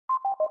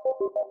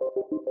All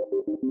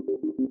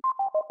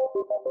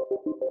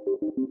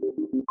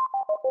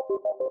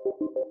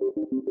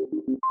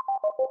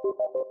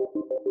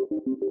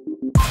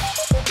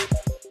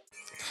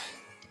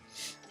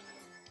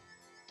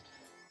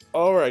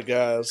right,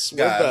 guys. We're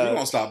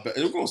gonna stop.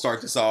 We're gonna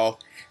start this off.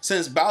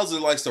 Since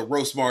Bowser likes to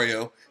roast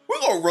Mario, we're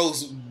gonna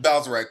roast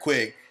Bowser right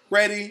quick.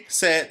 Ready,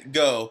 set,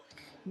 go.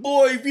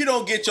 Boy, if you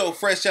don't get your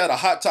fresh out of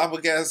Hot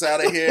Topic ass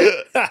out of here,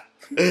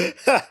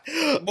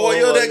 boy,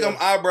 your daggum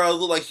eyebrows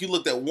look like you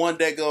looked at one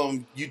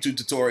daggum YouTube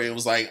tutorial and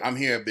was like, "I'm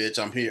here, bitch.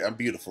 I'm here. I'm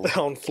beautiful."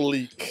 On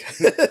fleek.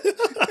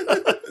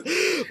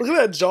 Look at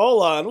that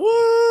jawline.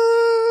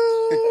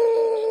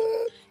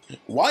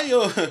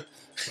 What?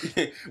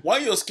 Why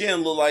your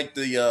skin look like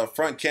the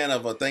front can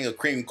of a thing of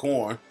cream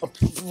corn?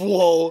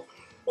 Whoa.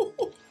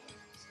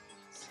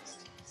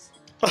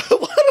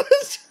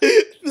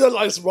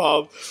 Nice,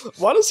 Bob.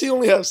 Why does he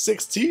only have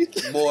 6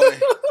 teeth? Boy.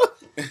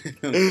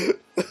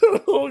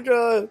 Oh,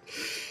 God.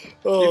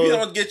 Oh. If you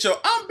don't get your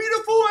I'm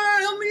beautiful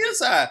on the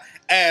inside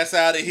ass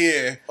out of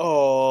here.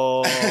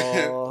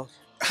 Oh.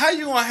 How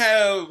you gonna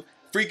have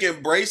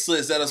freaking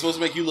bracelets that are supposed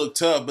to make you look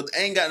tough, but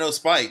ain't got no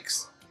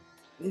spikes?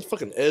 He's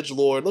fucking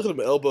edgelord. Look at them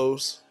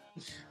elbows.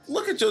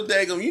 Look at your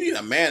daggum. You need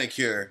a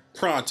manicure.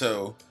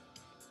 Pronto.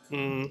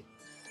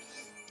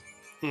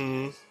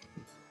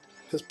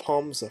 His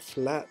palms are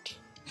flat.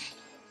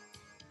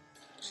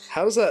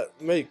 How does that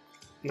make...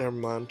 Never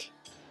mind.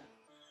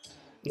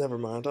 Never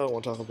mind. I don't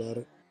want to talk about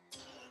it.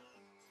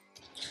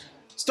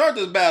 Start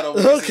this battle.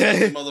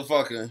 Okay.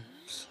 Motherfucker.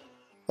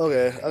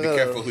 Okay. Be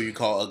careful who you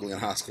call ugly in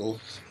high school.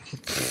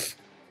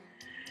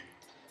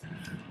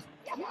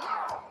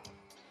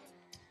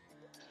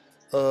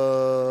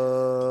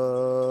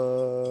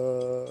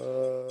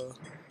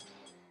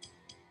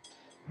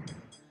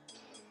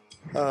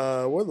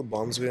 Where are the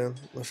bombs again?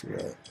 I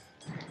forgot.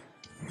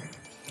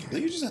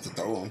 You just have to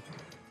throw them.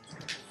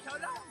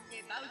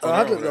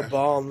 I did the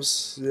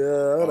bombs.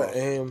 Yeah, I gotta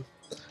aim.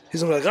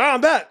 He's gonna be like, I'm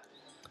back!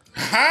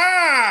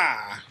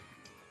 Ha!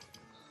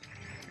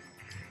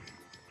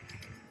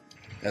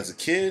 As a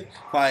kid,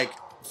 like,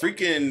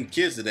 freaking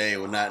kids today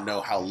would not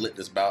know how lit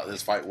this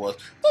fight was.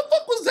 What the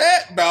fuck was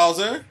that,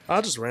 Bowser?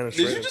 I just ran it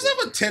straight. Did you just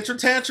have a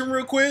tantrum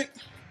real quick?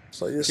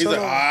 So he's like,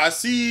 I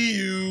see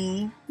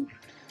you.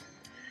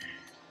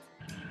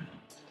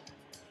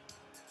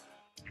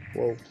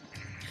 Whoa.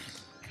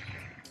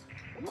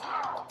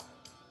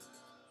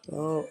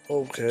 Oh,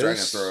 okay.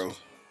 Dragon throw.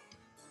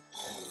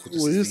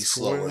 This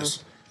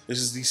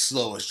is the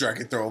slowest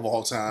dragon throw of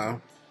all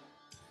time.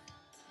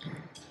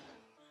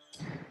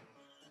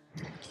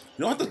 You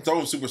don't have to throw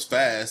him super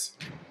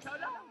fast.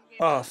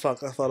 Oh,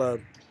 fuck. I thought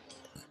I'd...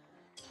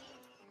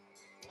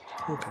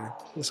 Okay.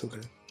 That's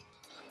okay.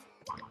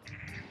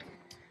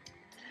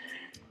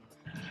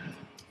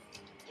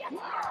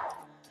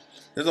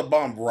 There's a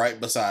bomb right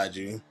beside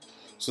you.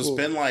 So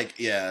spin, like,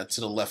 yeah,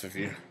 to the left of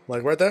you.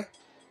 Like right there?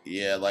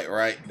 Yeah, like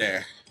right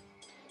there.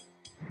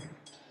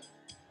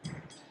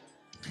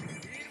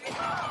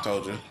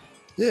 Told you.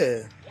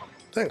 Yeah.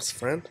 Thanks,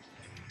 friend.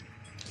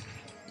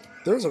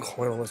 There was a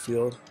coin on the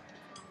field,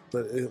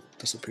 but it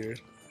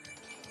disappeared.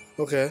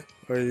 Okay.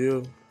 Are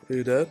you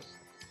dead?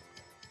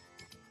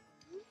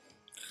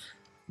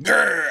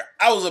 Grr,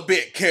 I was a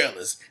bit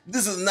careless.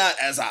 This is not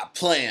as I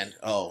planned.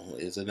 Oh,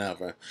 is it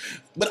never?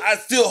 But I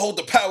still hold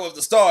the power of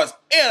the stars,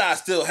 and I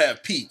still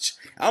have Peach.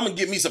 I'm gonna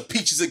get me some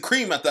peaches and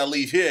cream after I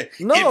leave here.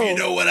 No. If you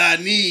know what I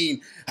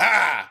mean.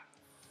 Ha!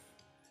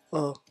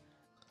 Oh.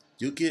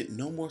 You'll get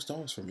no more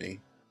stars from me.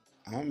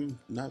 I'm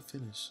not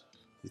finished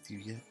with you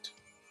yet.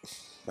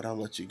 But I'll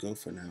let you go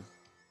for now.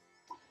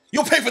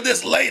 You'll pay for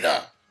this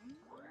later!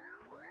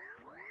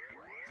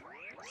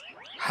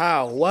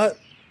 How? What?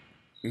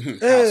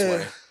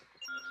 Houseway.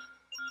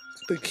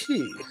 The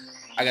key.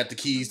 I got the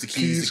keys.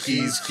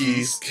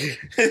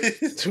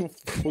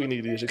 We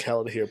need to use your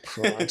calendar here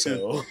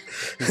pronto.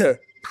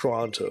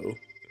 Pronto.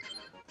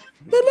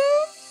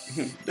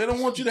 They don't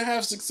want you to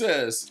have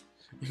success.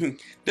 They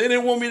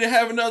didn't want me to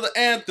have another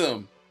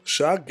anthem.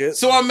 So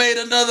I made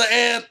another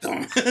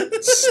anthem.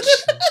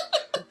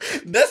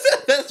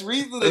 That's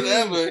reason as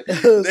ever.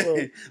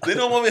 They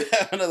don't want me to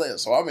have another anthem.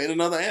 So I made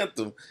another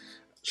anthem.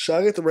 Should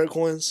I get the red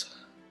coins?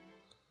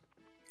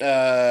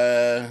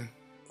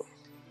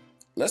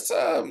 Let's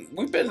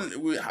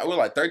we're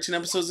like 13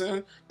 episodes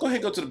in. Go ahead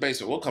and go to the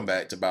basement. We'll come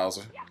back to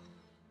Bowser.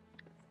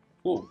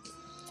 We'll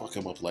fuck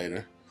him up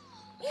later.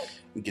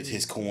 Get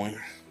his coin.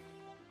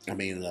 I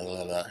mean,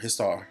 his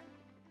star.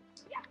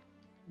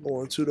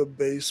 Going to the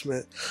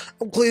basement.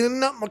 I'm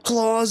cleaning up my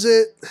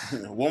closet.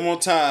 One more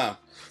time.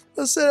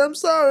 I said, I'm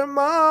sorry,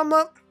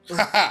 Mama.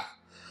 I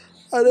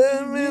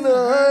didn't mean to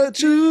hurt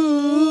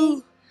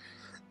you.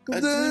 I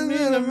didn't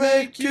mean to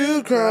make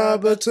you cry,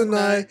 but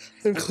tonight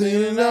I'm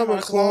cleaning out my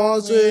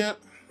closet.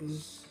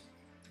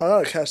 I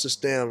gotta catch this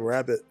damn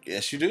rabbit.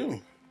 Yes, you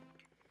do.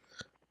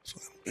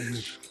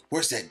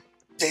 Where's that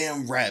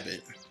damn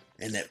rabbit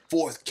and that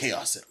fourth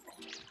Chaos Emerald?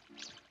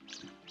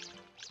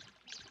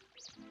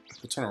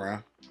 We'll turn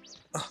around.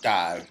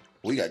 God,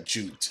 we got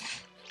juked.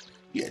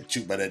 You got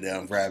juked by that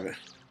damn rabbit.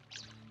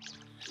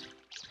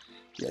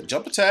 Yeah,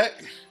 jump attack.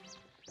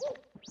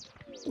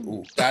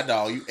 Ooh, God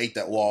dog, you ate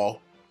that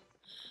wall.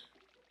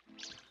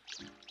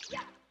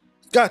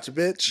 Gotcha,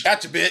 bitch.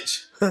 Gotcha,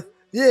 bitch.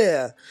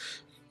 Yeah.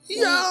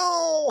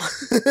 Yo!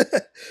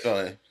 Go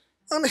ahead.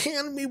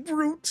 Unhand me,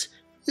 brute.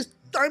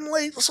 I'm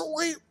late, so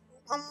late.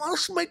 I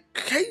must make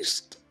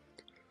haste.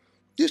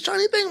 This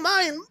shiny thing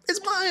mine. It's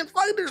mine.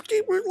 Finders,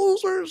 keepers,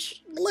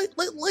 losers. Late,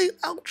 late, late.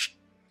 Ouch.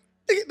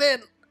 Take it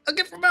then. A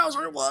gift from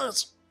Bowser it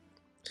was.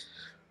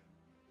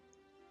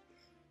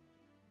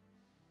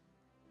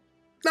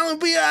 Now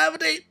be I have a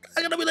date.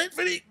 I gotta be late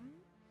for the.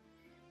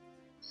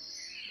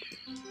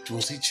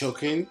 Was he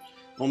choking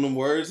on them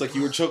words? Like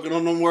you were choking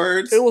on them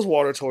words? It was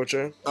water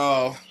torture.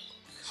 Oh.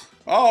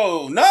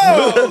 Oh,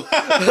 no!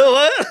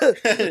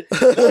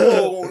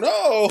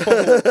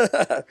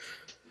 No!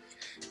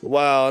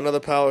 Wow, another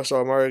power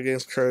star. Mario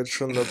gains courage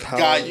from the power.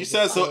 God, you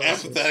sound so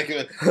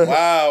empathetic.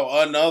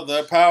 Wow,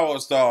 another power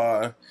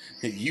star.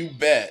 You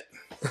bet.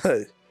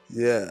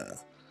 Yeah.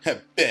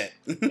 Bet.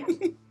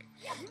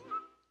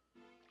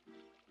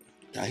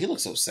 God, he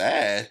looks so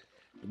sad.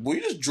 Boy,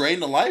 you just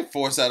drained the life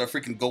force out of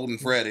freaking Golden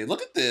Freddy.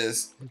 Look at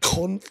this.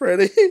 Golden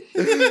Freddy?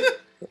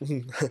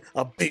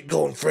 I beat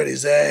Golden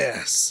Freddy's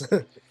ass.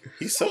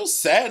 He's so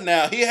sad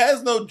now. He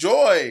has no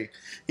joy.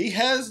 He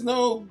has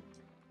no...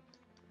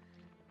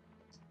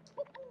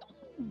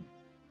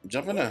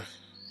 Jump in there.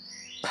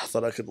 I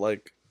thought I could,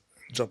 like,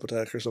 jump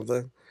attack or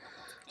something.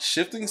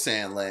 Shifting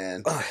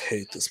Sandland. I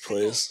hate this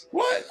place.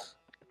 What?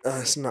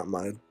 It's not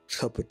my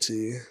cup of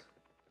tea.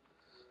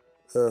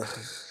 I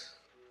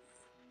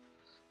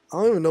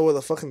don't even know where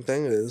the fucking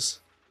thing is.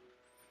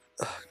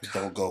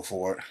 Don't go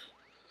for it.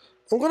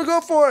 I'm gonna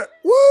go for it.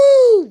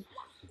 Woo!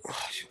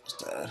 Oh, she was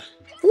dead.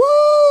 Woo!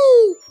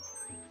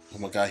 Oh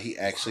my god, he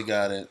actually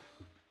got it.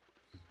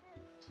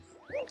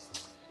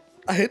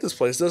 I hate this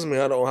place. Doesn't mean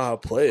I don't know how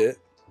to play it.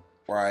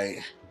 Right.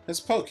 It's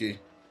Pokey.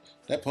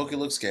 That Pokey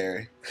looks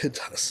scary. It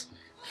does.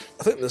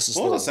 I think this is.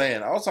 What was I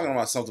saying? I was talking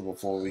about something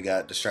before we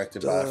got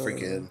distracted by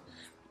freaking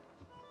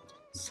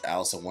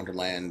Alice in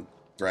Wonderland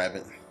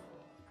rabbit.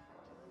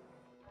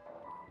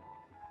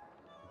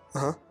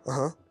 Okay.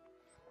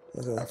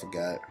 I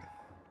forgot.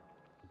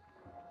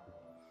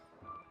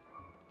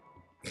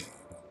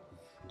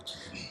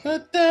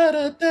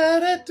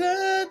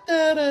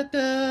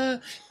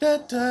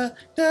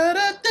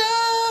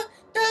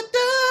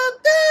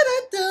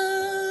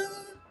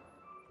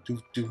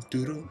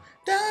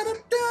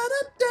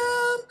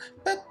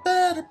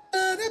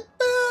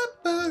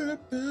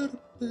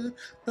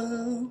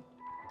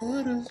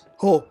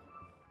 Oh.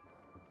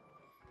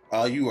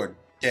 Oh, you are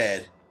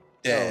dead.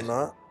 Dead. No,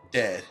 I'm not.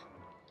 Dead.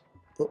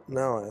 Oh,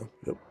 now I am.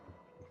 Yep.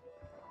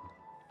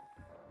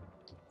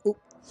 Oh.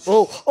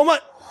 Oh. Oh my.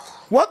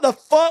 What the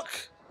fuck?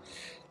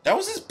 That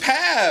was his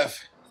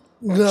path.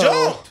 No.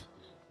 Jump.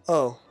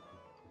 Oh.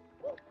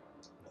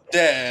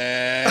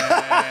 Dead.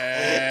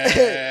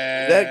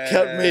 That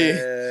kept me.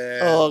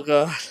 Oh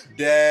god.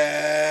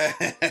 Dead.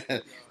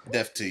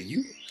 Death to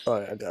you.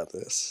 Alright, I got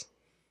this.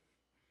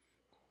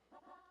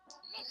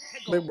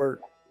 Big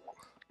bird.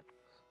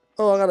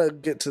 Oh, I gotta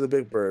get to the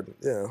big bird.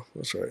 Yeah,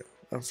 that's right.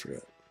 I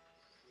forgot.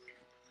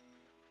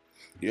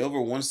 You're over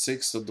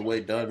 1/6 of the way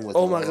done with.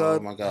 Oh my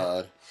god. Oh my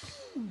god.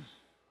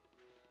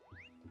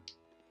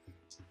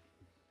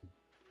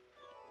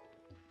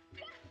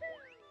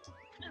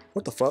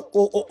 What the fuck?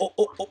 Oh, oh, oh,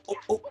 oh, oh, oh,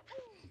 oh.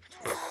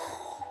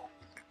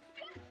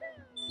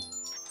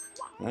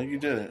 Well, you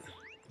did it.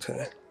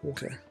 Okay,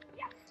 okay.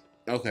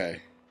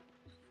 Okay.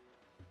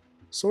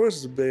 So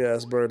where's the big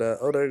ass bird at?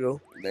 Oh, there you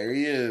go. There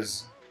he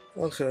is.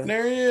 Okay.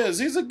 There he is.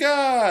 He's a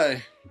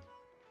guy.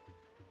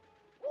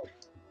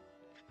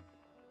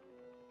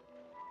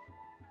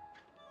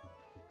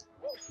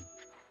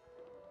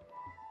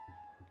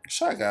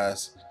 Shy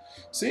Guys.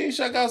 See,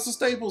 Shy Guys are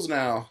staples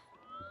now.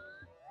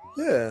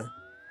 Yeah.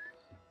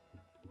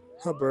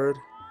 Hi, bird.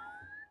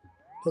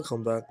 He'll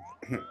come back.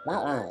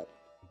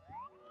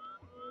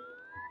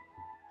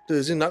 Dude,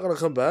 is he not gonna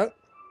come back?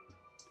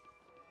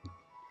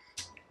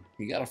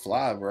 You gotta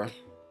fly, bro.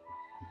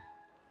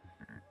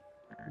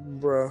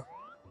 Bruh.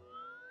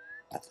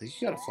 I think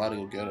you gotta fly to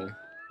go get him.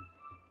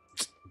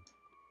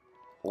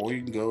 Or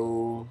you can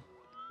go...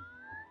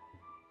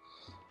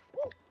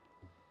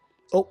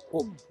 Oh,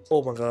 oh,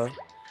 oh my god.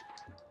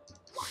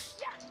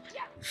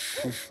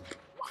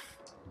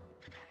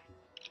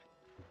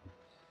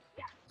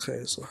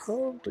 Okay, so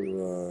how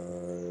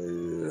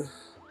do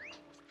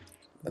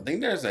I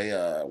think there's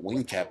a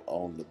wing cap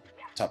on the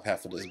top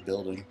half of this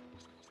building.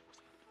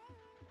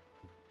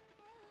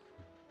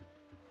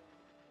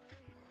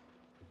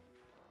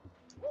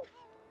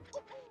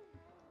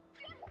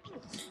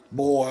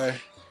 Boy.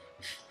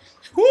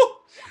 Whew.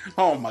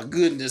 Oh my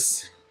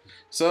goodness.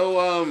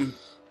 So,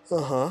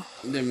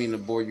 didn't mean to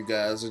bore you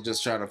guys. We're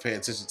just trying to pay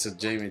attention to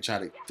Jamie and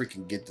trying to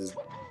freaking get this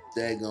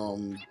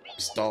daggone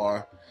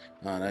star.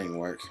 That didn't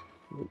work.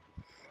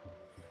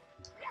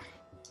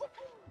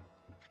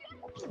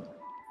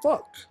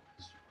 Fuck.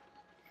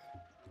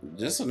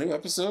 This a new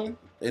episode?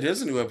 It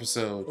is a new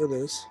episode. It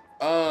is.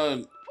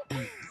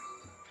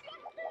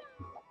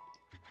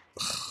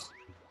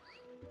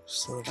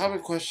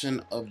 Topic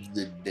question of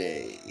the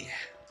day.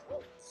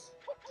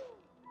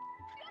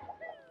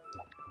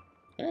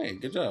 Hey,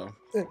 good job.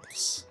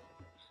 Thanks.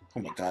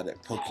 Oh my god,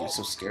 that Pokey is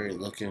so scary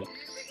looking.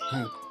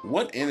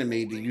 What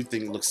enemy do you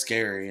think looks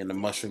scary in the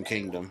Mushroom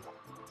Kingdom?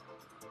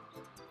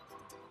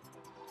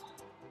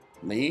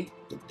 Me?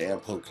 The damn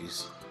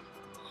Pokies.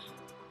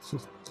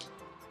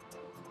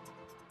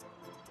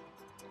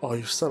 Oh,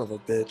 you son of a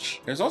bitch.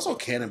 There's also a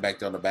cannon back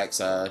there on the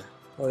backside.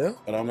 Oh, yeah?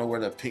 But I don't know where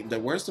the pink...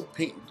 where's the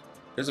pink...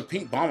 There's a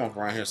pink bomb up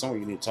around here somewhere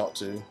you need to talk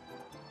to.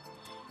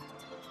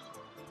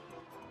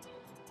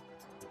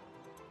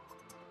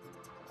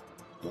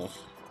 Ugh.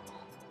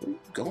 Where are you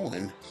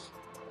going?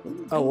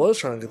 I was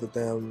trying to get the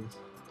damn...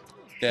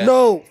 Yeah.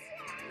 No!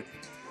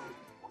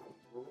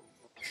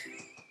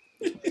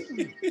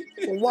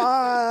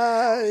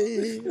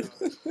 Why?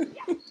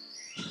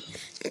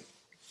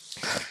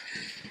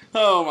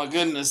 Oh my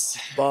goodness.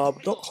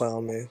 Bob, don't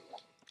clown me.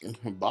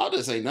 Bob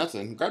didn't say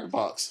nothing. Grab the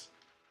box.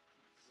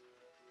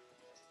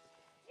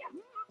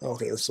 I don't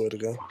think that's the way to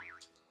go.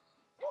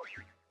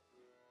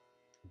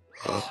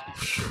 I'm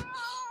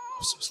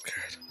so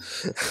scared.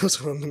 I was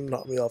going to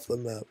knock me off the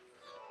map.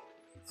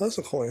 Oh, that's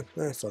a coin.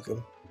 Eh, fuck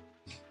him.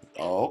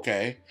 Oh,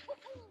 okay.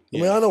 I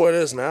mean, I know where it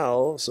is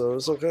now, so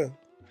it's okay.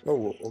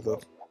 Oh,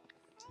 okay.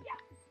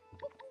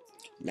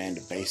 Man,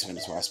 the basement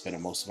is where I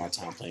spend most of my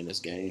time playing this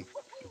game.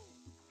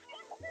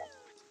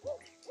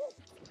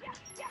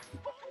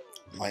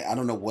 Like, I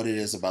don't know what it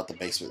is about the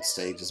basement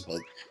stages,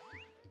 but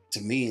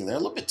to me, they're a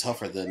little bit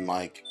tougher than,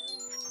 like,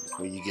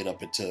 when you get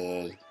up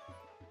into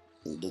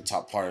the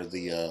top part of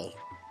the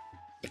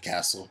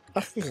castle.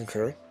 I can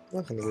concur.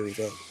 I can agree with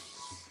that.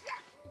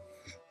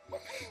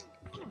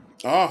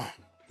 Oh.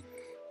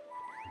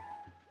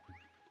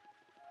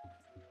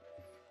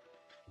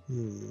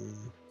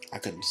 I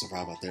couldn't be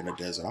survived out there in the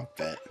desert. I'm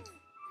fat.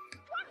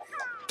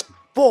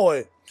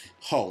 Boy!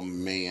 Oh,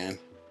 man.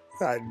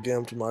 I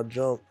gimped my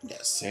jump. You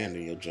got sand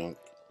in your junk.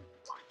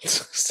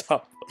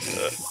 Stop.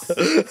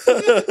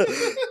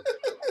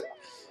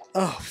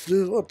 Oh,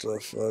 dude, what the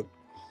fuck?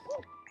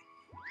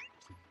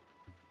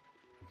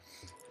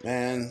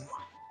 Man.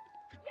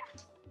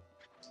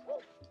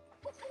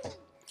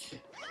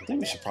 I think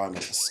we should probably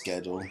make a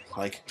schedule.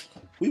 Like,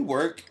 we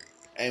work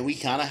and we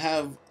kind of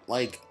have,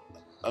 like,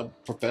 a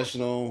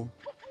professional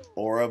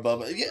aura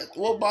above it. Yeah,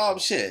 well, Bob,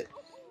 shit.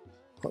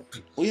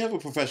 We have a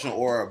professional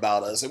aura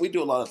about us, and we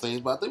do a lot of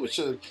things, but I think we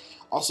should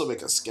also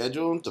make a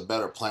schedule to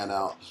better plan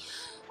out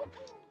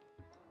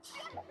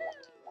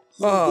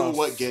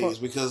what games,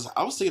 because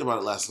I was thinking about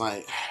it last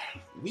night.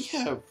 We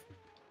have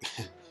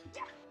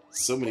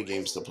so many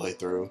games to play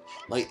through.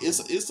 Like,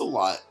 it's a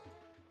lot.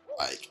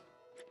 Like,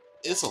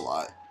 it's a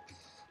lot.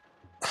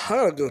 I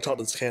gotta go talk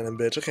to this cannon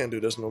bitch. I can't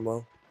do this no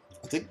more.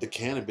 I think the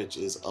cannon bitch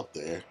is up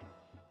there.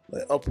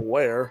 Like, up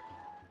where?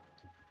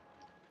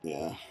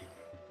 Yeah.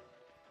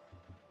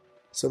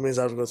 So it means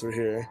I have to go through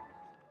here.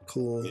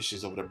 Cool. Yeah,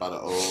 she's over there by the...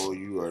 Oh,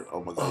 you are...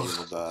 Oh my god, you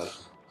almost died.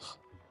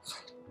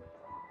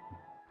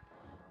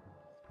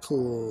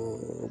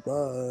 Cool.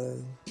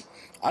 Bye.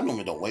 I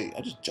normally don't wait.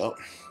 I just jump.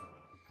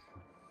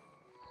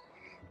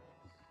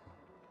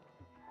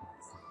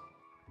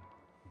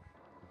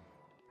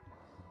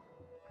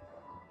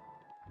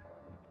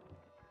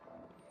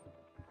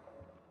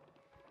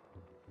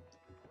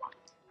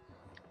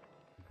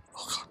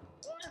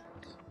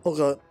 Oh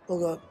god. Oh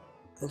god.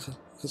 Okay.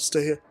 Let's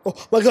stay here.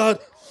 Oh my god!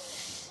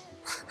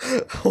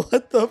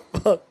 What the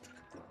fuck?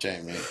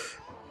 Jamie.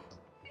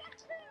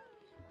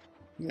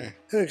 Yeah.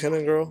 Hey,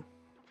 cannon girl.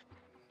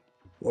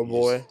 Or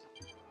boy.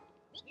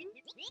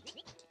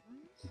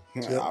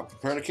 Yep. I'll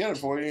prepare the cannon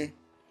for you.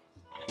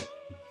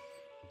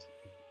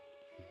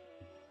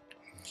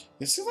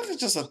 It seems like it's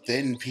just a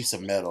thin piece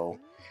of metal.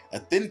 A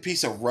thin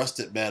piece of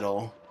rusted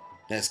metal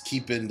that's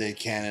keeping the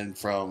cannon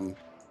from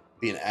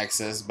being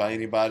accessed by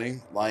anybody.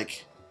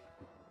 Like,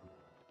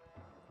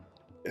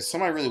 if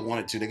somebody really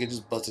wanted to, they could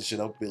just bust this shit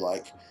up and be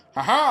like,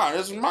 haha,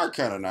 this is my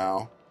cannon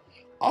now.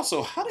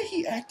 Also, how did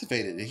he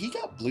activate it? Did he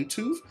got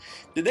Bluetooth?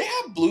 Did they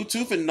have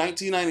Bluetooth in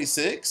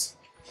 1996?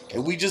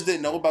 And we just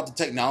didn't know about the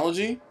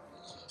technology?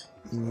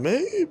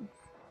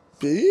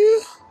 Maybe?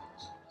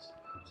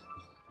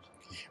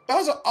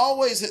 Bowser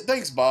always...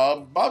 Thanks,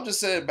 Bob. Bob just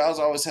said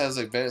Bowser always has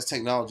advanced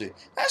technology.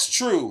 That's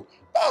true.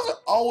 Bowser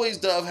always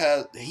does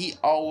have... He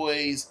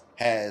always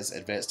has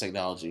advanced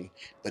technology.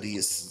 But he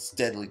is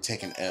steadily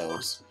taking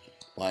L's.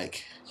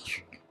 Like...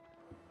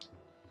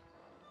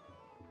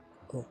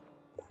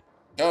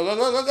 Go, go,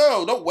 go, go,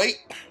 go! Don't wait!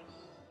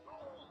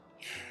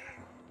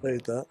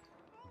 Wait, that.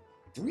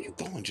 Where are you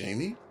going,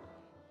 Jamie?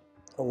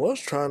 I was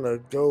trying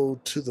to go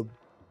to the...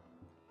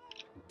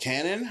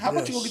 Cannon? How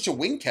about you go get your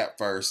wing cap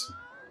first?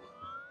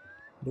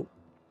 Nope.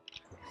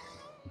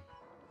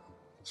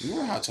 You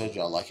remember how I told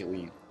you I like it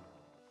when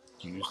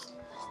you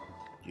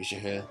use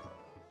your head?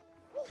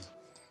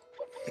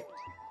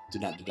 Do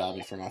not deny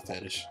me for my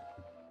fetish.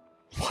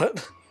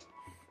 What?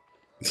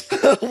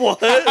 What?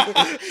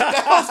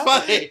 That was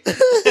funny.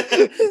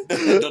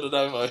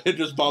 No. It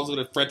just bombs with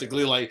it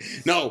frantically like,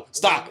 no,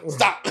 stop.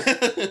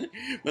 But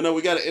no,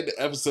 we got to end the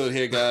episode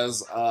here,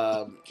 guys.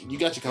 You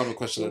got your comment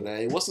question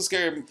today. What's the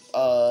scary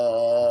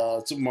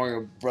Super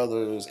Mario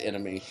Brothers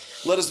enemy?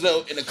 Let us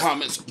know in the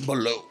comments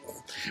below.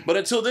 But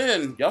until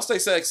then, y'all stay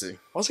sexy.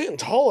 I was getting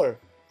taller.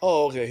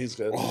 Oh, okay, he's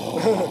good.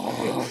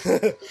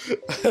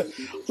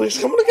 Please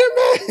come to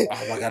get me.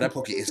 Oh my god, that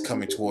Pokey is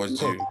coming towards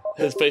you.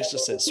 His face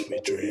just says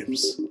sweet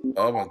dreams.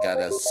 Oh my god,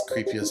 that's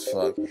creepy as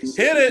fuck.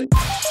 Hit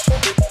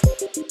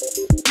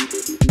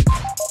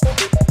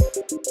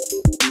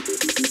it!